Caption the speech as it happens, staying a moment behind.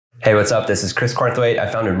Hey, what's up? This is Cornthwaite. I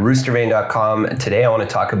founded Roostervane.com. Today I want to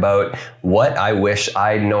talk about what I wish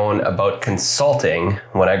I'd known about consulting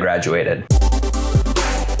when I graduated.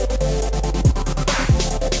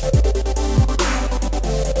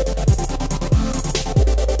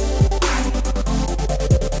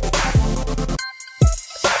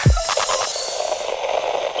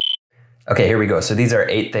 Okay, here we go. So these are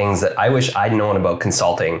 8 things that I wish I'd known about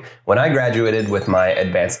consulting when I graduated with my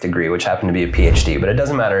advanced degree, which happened to be a PhD, but it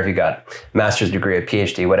doesn't matter if you got a master's degree, a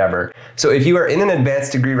PhD, whatever. So if you are in an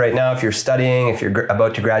advanced degree right now, if you're studying, if you're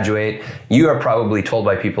about to graduate, you are probably told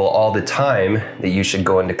by people all the time that you should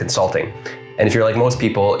go into consulting. And if you're like most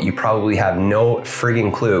people, you probably have no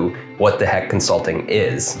frigging clue what the heck consulting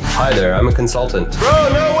is. Hi there, I'm a consultant. Bro,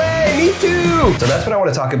 no way, me too! So that's what I want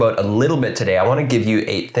to talk about a little bit today. I want to give you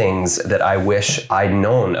 8 things that I wish I'd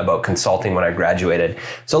known about consulting when I graduated.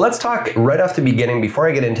 So let's talk right off the beginning. Before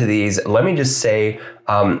I get into these, let me just say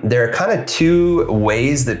there are kind of 2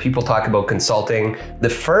 ways that people talk about consulting. The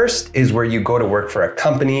first is where you go to work for a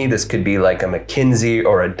company. This could be like a McKinsey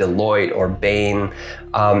or a Deloitte or Bain.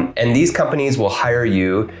 And these companies will hire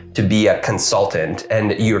you to be a consultant,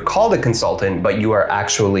 and you're called a consultant, but you are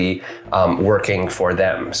actually working for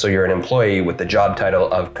them. So you're an employee with the job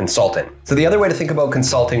title of consultant. So the other way to think about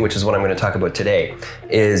consulting, which is what I'm going to talk about today,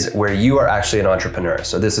 is where you are actually an entrepreneur.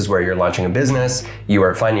 So this is where you're launching a business, you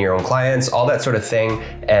are finding your own clients, all that sort of thing.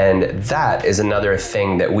 And that is another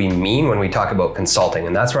thing that we mean when we talk about consulting.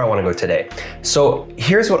 And that's where I want to go today. So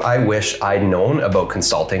here's what I wish I'd known about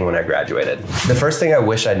consulting when I graduated. The first thing I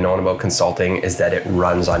wish I'd known about consulting is that it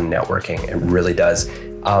runs on networking. It really does.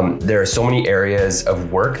 There are so many areas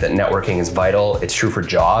of work that networking is vital. It's true for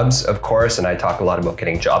jobs, of course, and I talk a lot about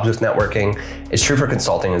getting jobs with networking. It's true for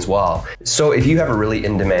consulting as well. So if you have a really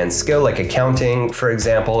in-demand skill like accounting, for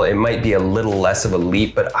example, it might be a little less of a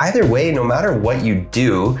leap, but either way, no matter what you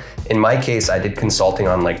do, in my case, I did consulting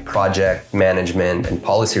on like project management and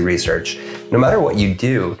policy research. No matter what you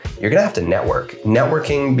do, you're gonna have to network.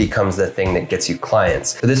 Networking becomes the thing that gets you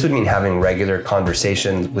clients. So this would mean having regular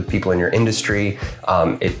conversations with people in your industry.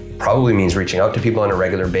 It probably means reaching out to people on a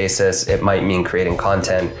regular basis. It might mean creating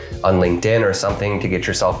content on LinkedIn or something to get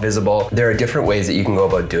yourself visible. There are different ways that you can go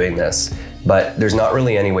about doing this, but there's not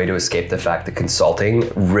really any way to escape the fact that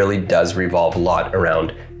consulting really does revolve a lot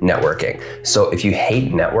around networking. So if you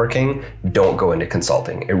hate networking, don't go into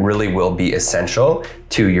consulting. It really will be essential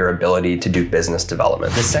to your ability to do business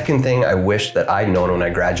development. The second thing I wish that I'd known when I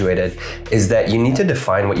graduated is that you need to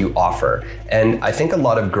define what you offer. And I think a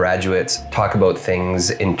lot of graduates talk about things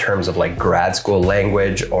in terms of like grad school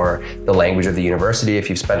language or the language of the university. If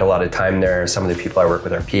you've spent a lot of time there, some of the people I work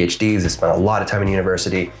with are PhDs, they spent a lot of time in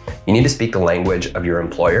university. You need to speak the language of your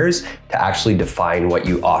employers to actually define what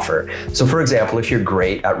you offer. So for example, if you're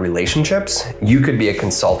great at relationships, you could be a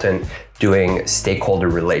consultant doing stakeholder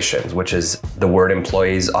relations, which is the word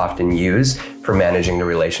employees often use for managing the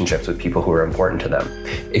relationships with people who are important to them.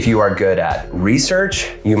 If you are good at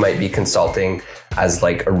research, you might be consulting as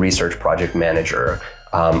like a research project manager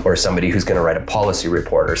or somebody who's going to write a policy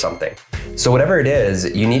report or something. So whatever it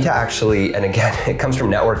is, you need to actually, and again, it comes from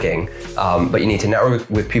networking, but you need to network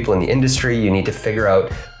with people in the industry. You need to figure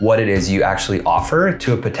out what it is you actually offer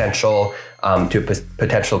to a potential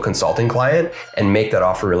consulting client and make that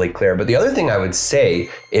offer really clear. But the other thing I would say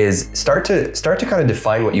is start to kind of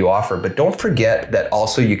define what you offer, but don't forget that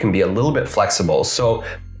also you can be a little bit flexible. So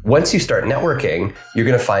once you start networking, you're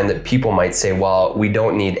going to find that people might say, well, we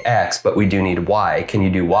don't need X, but we do need Y. Can you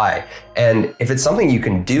do Y? And if it's something you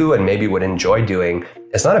can do and maybe would enjoy doing,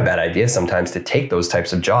 it's not a bad idea sometimes to take those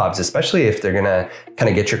types of jobs, especially if they're going to kind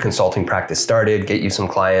of get your consulting practice started, get you some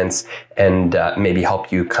clients, and maybe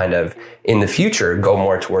help you kind of in the future go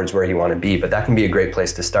more towards where you want to be. But that can be a great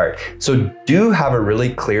place to start. So do have a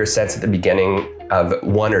really clear sense at the beginning of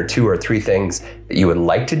 1 or 2 or 3 things that you would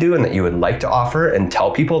like to do and that you would like to offer, and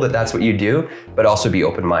tell people that that's what you do, but also be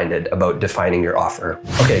open-minded about defining your offer.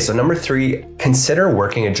 Okay, so number 3, consider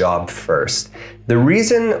working a job first. The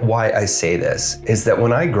reason why I say this is that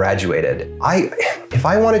when I graduated, if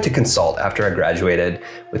I wanted to consult after I graduated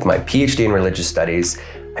with my PhD in religious studies,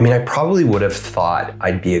 I mean, I probably would have thought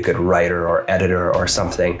I'd be a good writer or editor or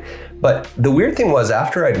something. But the weird thing was,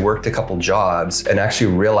 after I'd worked a couple jobs and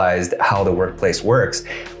actually realized how the workplace works,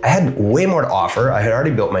 I had way more to offer. I had already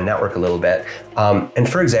built my network a little bit. And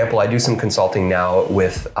for example, I do some consulting now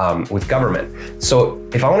with government. So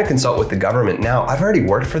if I want to consult with the government now, I've already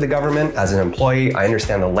worked for the government as an employee. I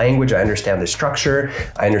understand the language, I understand the structure,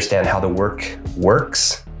 I understand how the work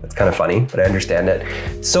works. It's kind of funny, but I understand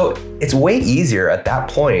it. So it's way easier at that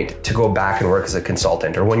point to go back and work as a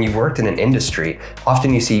consultant, or when you've worked in an industry,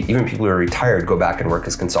 often you see even people who are retired go back and work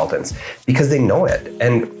as consultants because they know it.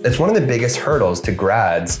 And it's one of the biggest hurdles to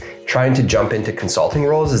grads trying to jump into consulting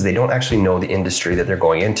roles is they don't actually know the industry that they're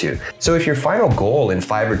going into. So if your final goal in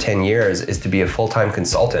 5 or 10 years is to be a full-time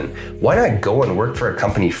consultant, why not go and work for a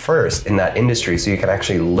company first in that industry so you can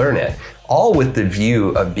actually learn it? All with the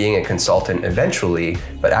view of being a consultant eventually,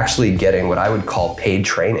 but actually getting what I would call paid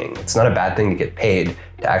training. It's not a bad thing to get paid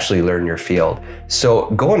to actually learn your field. So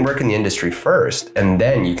go and work in the industry first, and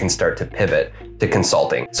then you can start to pivot to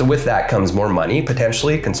consulting. So with that comes more money,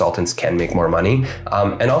 potentially. Consultants can make more money,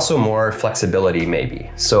 and also more flexibility maybe.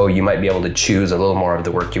 So you might be able to choose a little more of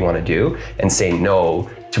the work you want to do and say no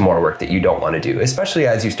to more work that you don't want to do, especially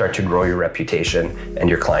as you start to grow your reputation and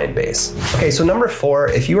your client base. Okay, so number 4,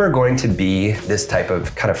 if you are going to be this type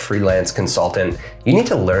of kind of freelance consultant, you need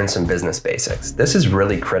to learn some business basics. This is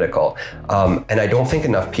really critical. And I don't think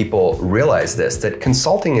enough people realize this, that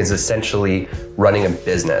consulting is essentially running a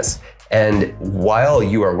business. And while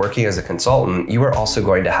you are working as a consultant, you are also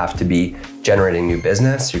going to have to be generating new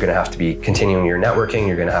business. You're going to have to be continuing your networking.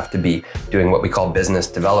 You're going to have to be doing what we call business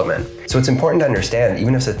development. So it's important to understand,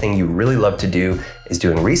 even if the thing you really love to do is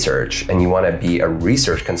doing research and you want to be a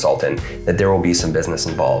research consultant, that there will be some business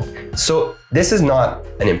involved. So this is not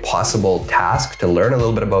an impossible task to learn a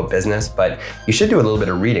little bit about business, but you should do a little bit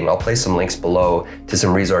of reading. I'll place some links below to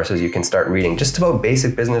some resources you can start reading just about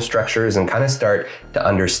basic business structures and kind of start to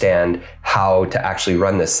understand how to actually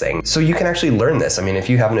run this thing. So you can actually learn this. I mean, if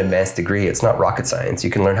you have an advanced degree, it's not rocket science. You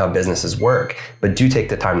can learn how businesses work, but do take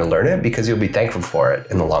the time to learn it because you'll be thankful for it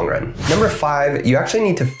in the long run. Number 5, you actually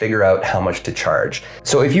need to figure out how much to charge.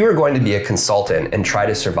 So if you are going to be a consultant and try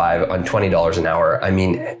to survive on $20 an hour, I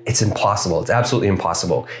mean, it's impossible. It's absolutely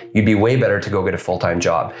impossible. You'd be way better to go get a full-time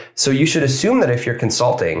job. So you should assume that if you're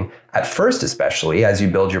consulting, at first especially, as you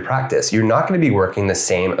build your practice, you're not going to be working the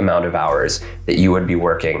same amount of hours that you would be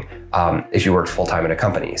working if you worked full-time in a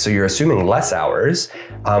company. So you're assuming less hours,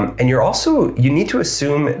 and you need to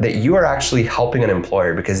assume that you are actually helping an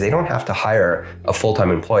employer because they don't have to hire a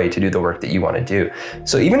full-time employee to do the work that you want to do.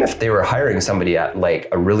 So even if they were hiring somebody at like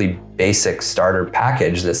a really basic starter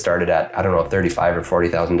package that started at, I don't know, $35,000 or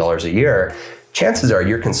 $40,000 a year, chances are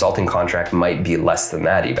your consulting contract might be less than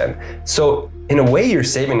that even. So in a way, you're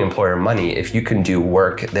saving the employer money if you can do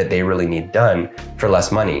work that they really need done for less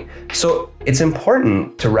money. So it's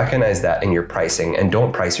important to recognize that in your pricing and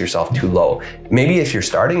don't price yourself too low. Maybe if you're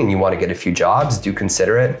starting and you want to get a few jobs, do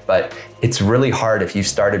consider it, but it's really hard if you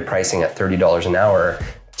started pricing at $30 an hour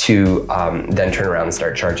to then turn around and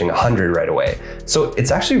start charging $100 right away. So it's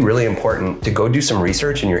actually really important to go do some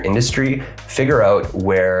research in your industry, figure out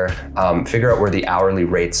where the hourly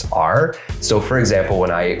rates are. So for example, when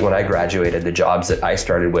I graduated, the jobs that I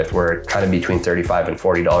started with were kind of between $35 and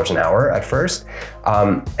 $40 an hour at first.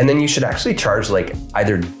 And then you should actually charge like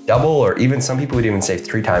either double, or even some people would even say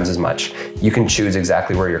 3 times as much. You can choose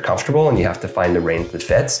exactly where you're comfortable and you have to find the range that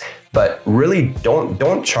fits. But really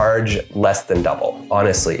don't charge less than double.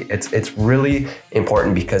 Honestly, it's really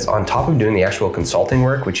important because on top of doing the actual consulting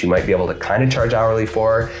work, which you might be able to kind of charge hourly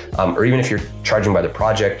for, or even if you're charging by the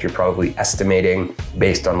project, you're probably estimating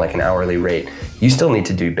based on like an hourly rate. You still need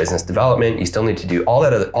to do business development. You still need to do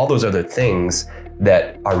all those other things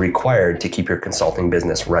that are required to keep your consulting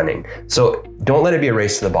business running. So don't let it be a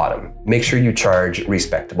race to the bottom. Make sure you charge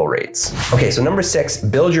respectable rates. Okay, so number 6,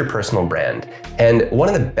 build your personal brand. And one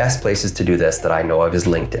of the best places to do this that I know of is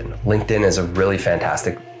LinkedIn. LinkedIn is a really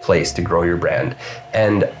fantastic place to grow your brand.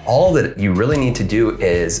 And all that you really need to do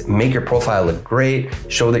is make your profile look great,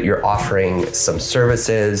 show that you're offering some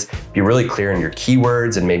services, be really clear in your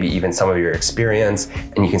keywords and maybe even some of your experience,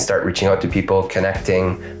 and you can start reaching out to people,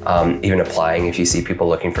 connecting, even applying if you see people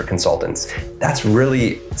looking for consultants. That's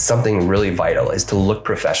really something really vital, is to look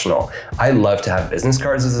professional. I love to have business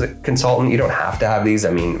cards as a consultant. You don't have to have these.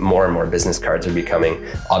 I mean, more and more business cards are becoming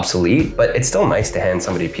obsolete, but it's still nice to hand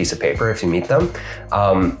somebody a piece of paper if you meet them.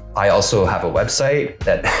 I also have a website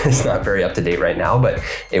that is not very up to date right now, but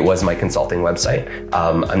it was my consulting website.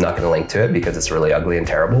 I'm not going to link to it because it's really ugly and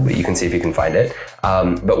terrible, but you can see if you can find it.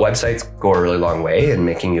 But websites go a really long way in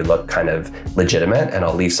making you look kind of legitimate, and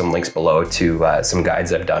I'll leave some links below to some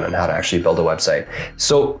guides I've done on how to actually build a website.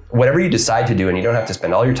 So whatever you decide to do, and you don't have to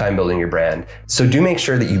spend all your time building your brand, so do make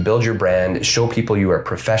sure that you build your brand, show people you are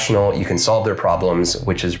professional, you can solve their problems,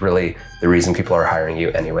 which is really the reason people are hiring you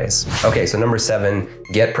anyways. Okay, so number 7,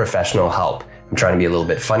 get professional help. I'm trying to be a little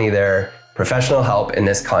bit funny there. Professional help in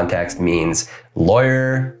this context means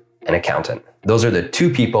lawyer and accountant. Those are the two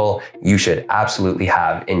people you should absolutely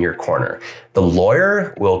have in your corner. The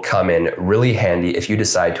lawyer will come in really handy if you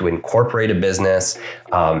decide to incorporate a business.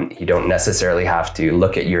 You don't necessarily have to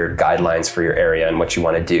look at your guidelines for your area and what you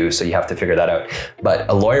want to do, so you have to figure that out. But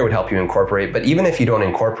a lawyer would help you incorporate. But even if you don't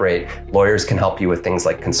incorporate, lawyers can help you with things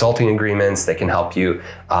like consulting agreements. They can help you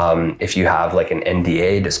if you have like an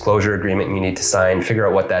NDA, disclosure agreement you need to sign, figure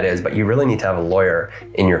out what that is. But you really need to have a lawyer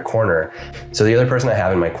in your corner. So the other person I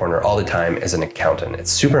have in my corner all the time is an accountant.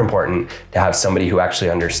 It's super important to have somebody who actually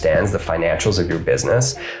understands the financials of your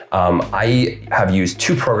business. I have used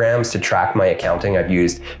two programs to track my accounting. I've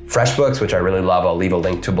used FreshBooks, which I really love. I'll leave a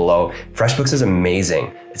link to below. FreshBooks is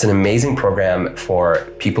amazing. It's an amazing program for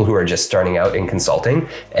people who are just starting out in consulting,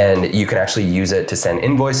 and you can actually use it to send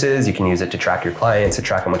invoices. You can use it to track your clients, to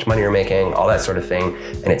track how much money you're making, all that sort of thing.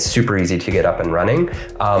 And it's super easy to get up and running.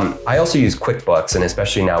 I also use QuickBooks, and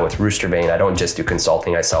especially now with Roostervane, I don't just do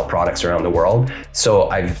consulting, I sell products around the world. So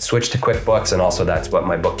I've switched to QuickBooks, and also that's what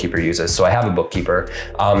my bookkeeper uses. So I have a bookkeeper.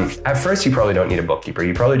 At first, you probably don't need a bookkeeper.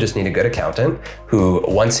 You probably just need a good accountant who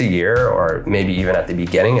once a year, or maybe even at the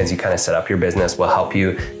beginning, as you kind of set up your business, will help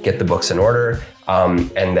you get the books in order.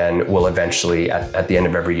 And then will eventually, at the end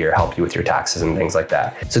of every year, help you with your taxes and things like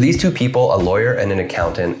that. So these two people, a lawyer and an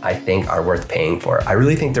accountant, I think are worth paying for. I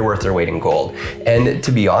really think they're worth their weight in gold. And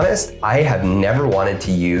to be honest, I have never wanted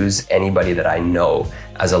to use anybody that I know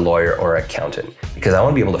as a lawyer or accountant, because I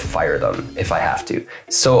want to be able to fire them if I have to.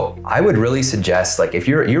 So I would really suggest, like, if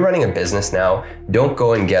you're running a business now, don't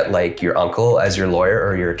go and get like your uncle as your lawyer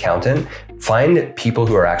or your accountant. Find people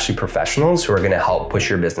who are actually professionals who are going to help push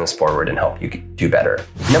your business forward and help you do better.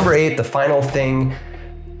 Number 8, the final thing,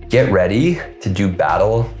 get ready to do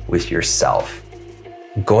battle with yourself.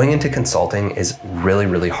 Going into consulting is really,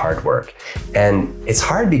 really hard work. And it's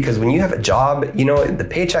hard because when you have a job, you know, the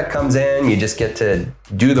paycheck comes in, you just get to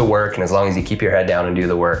do the work. And as long as you keep your head down and do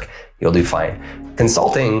the work, you'll do fine.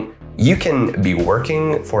 Consulting, you can be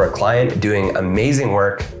working for a client doing amazing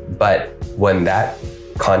work, but when that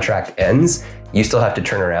contract ends, you still have to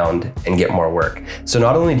turn around and get more work. So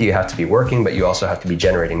not only do you have to be working, but you also have to be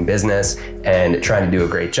generating business and trying to do a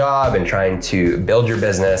great job and trying to build your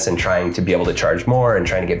business and trying to be able to charge more and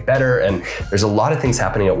trying to get better. And there's a lot of things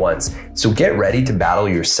happening at once. So get ready to battle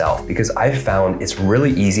yourself, because I've found it's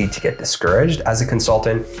really easy to get discouraged as a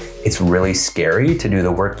consultant. It's really scary to do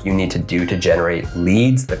the work you need to do to generate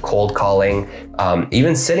leads, the cold calling,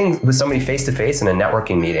 even sitting with somebody face-to-face in a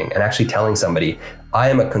networking meeting and actually telling somebody, I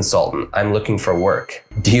am a consultant, I'm looking for work.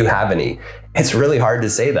 Do you have any? It's really hard to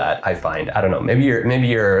say that, I find. I don't know, maybe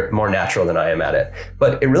you're more natural than I am at it,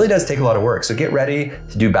 but it really does take a lot of work. So get ready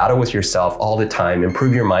to do battle with yourself all the time,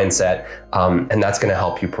 improve your mindset, and that's gonna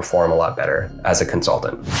help you perform a lot better as a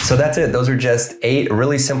consultant. So that's it. Those are just 8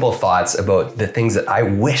 really simple thoughts about the things that I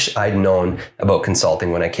wish I'd known about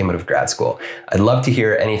consulting when I came out of grad school. I'd love to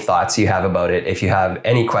hear any thoughts you have about it. If you have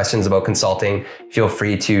any questions about consulting, feel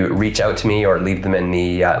free to reach out to me or leave them in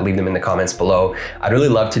the comments below. I'd really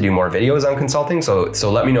love to do more videos on consulting, so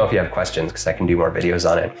let me know if you have questions, because I can do more videos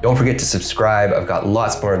on it. Don't forget to subscribe. I've got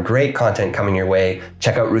lots more great content coming your way.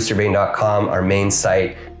 Check out roostervane.com, our main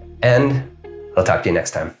site, and I'll talk to you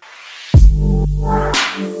next time.